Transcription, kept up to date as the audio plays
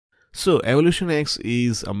So Evolution X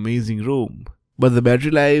is amazing ROM, but the battery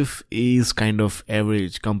life is kind of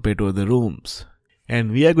average compared to other ROMs.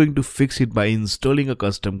 And we are going to fix it by installing a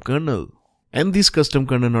custom kernel. And this custom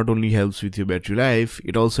kernel not only helps with your battery life,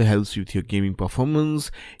 it also helps with your gaming performance,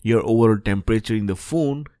 your overall temperature in the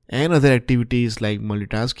phone, and other activities like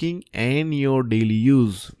multitasking and your daily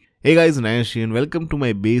use. Hey guys, Nash here and welcome to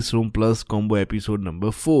my base ROM plus combo episode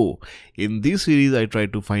number 4. In this series, I try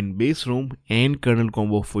to find base ROM and kernel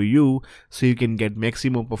combo for you so you can get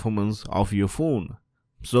maximum performance of your phone.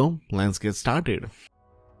 So let's get started.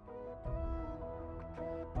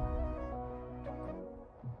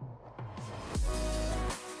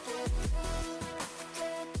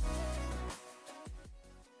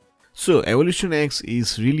 So Evolution X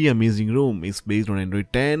is really amazing ROM. It's based on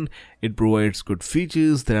Android 10, it provides good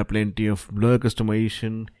features, there are plenty of blur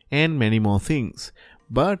customization and many more things.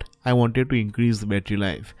 But I wanted to increase the battery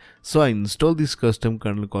life, so I installed this custom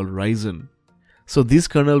kernel called Ryzen. So this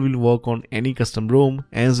kernel will work on any custom ROM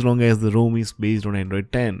as long as the ROM is based on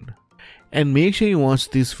Android 10. And make sure you watch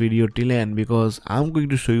this video till end because I'm going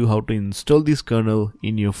to show you how to install this kernel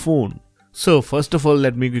in your phone. So first of all,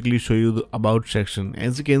 let me quickly show you the about section.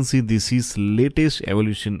 As you can see, this is latest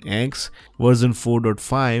Evolution X version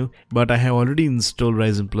 4.5, but I have already installed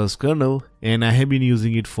Ryzen Plus kernel and I have been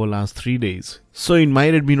using it for last 3 days. So in my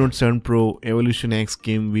Redmi Note 7 Pro, Evolution X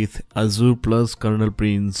came with Azure Plus kernel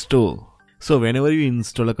pre-install. So whenever you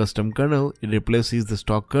install a custom kernel, it replaces the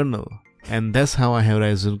stock kernel, and that's how I have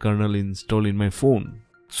Ryzen kernel installed in my phone.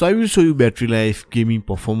 So I will show you battery life, gaming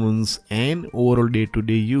performance and overall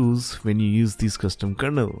day-to-day use when you use this custom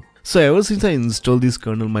kernel. So ever since I installed this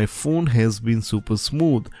kernel, my phone has been super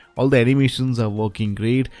smooth. All the animations are working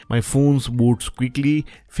great, my phone boots quickly,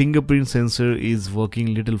 fingerprint sensor is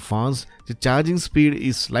working little fast, the charging speed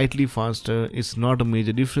is slightly faster, it's not a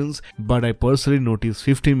major difference, but I personally noticed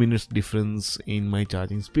 15 minutes difference in my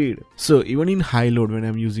charging speed. So even in high load when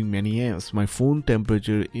I'm using many apps, my phone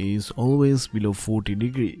temperature is always below 40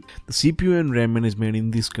 degrees. The CPU and RAM management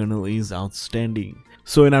in this kernel is outstanding.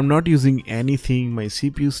 So when I'm not using anything, my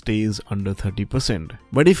CPU stays under 30%.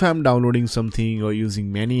 But if I'm downloading something or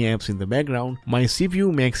using many apps in the background, my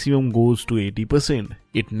CPU maximum goes to 80%.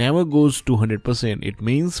 It never goes to 100%. It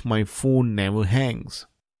means my phone never hangs.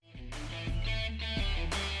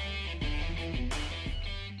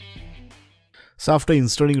 So after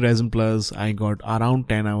installing Ryzen Plus, I got around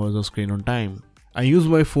 10 hours of screen on time. I use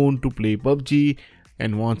my phone to play Pubg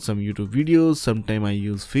and watch some YouTube videos. Sometimes I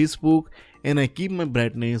use Facebook and I keep my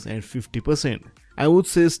brightness at 50%. I would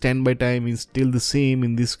say standby time is still the same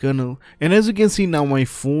in this kernel, and as you can see now my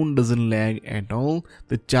phone doesn't lag at all.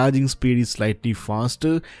 The charging speed is slightly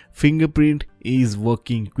faster, fingerprint is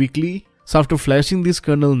working quickly. So after flashing this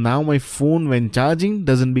kernel, now my phone when charging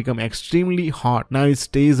doesn't become extremely hot. Now it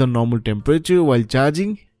stays on normal temperature while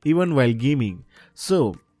charging, even while gaming.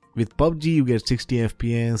 So with Pubg you get 60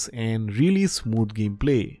 FPS and really smooth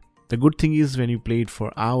gameplay. The good thing is when you play it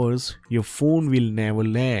for hours, your phone will never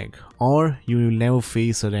lag or you will never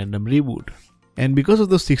face a random reboot. And because of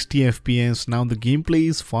the 60 FPS, now the gameplay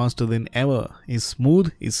is faster than ever. It's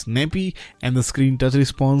smooth, it's snappy, and the screen touch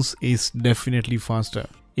response is definitely faster.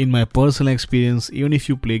 In my personal experience, even if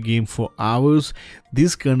you play game for hours,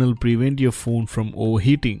 this kernel prevents your phone from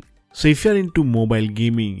overheating. So if you are into mobile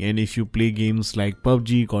gaming and if you play games like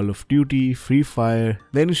Pubg, Call of Duty, Free Fire,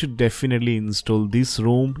 then you should definitely install this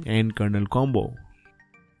ROM and kernel combo.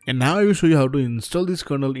 And now I will show you how to install this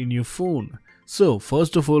kernel in your phone. So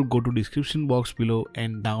first of all, go to description box below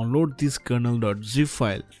and download this kernel.zip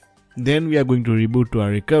file. Then we are going to reboot to our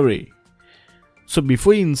recovery. So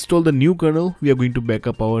before you install the new kernel, we are going to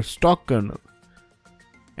backup our stock kernel.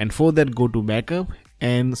 And for that, go to backup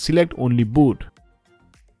and select only boot.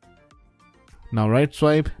 Now right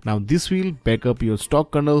swipe. Now this will back up your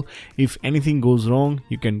stock kernel. If anything goes wrong,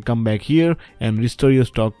 you can come back here and restore your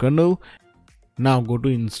stock kernel. Now go to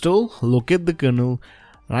install, locate the kernel,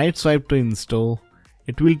 right swipe to install.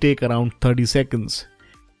 It will take around 30 seconds.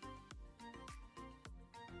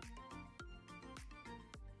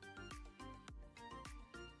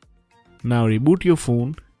 Now reboot your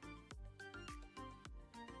phone.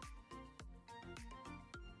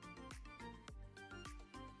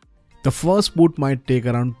 The first boot might take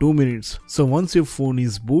around 2 minutes. So once your phone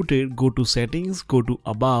is booted, go to settings, go to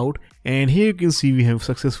about, and here you can see we have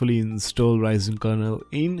successfully installed Ryzen kernel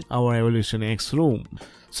in our Evolution X ROM.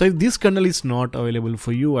 So if this kernel is not available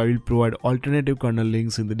for you, I will provide alternative kernel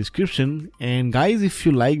links in the description. And guys, if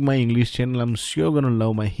you like my English channel, I'm sure you're gonna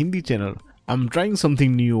love my Hindi channel. I'm trying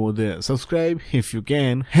something new over there. Subscribe if you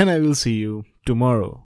can, and I will see you tomorrow.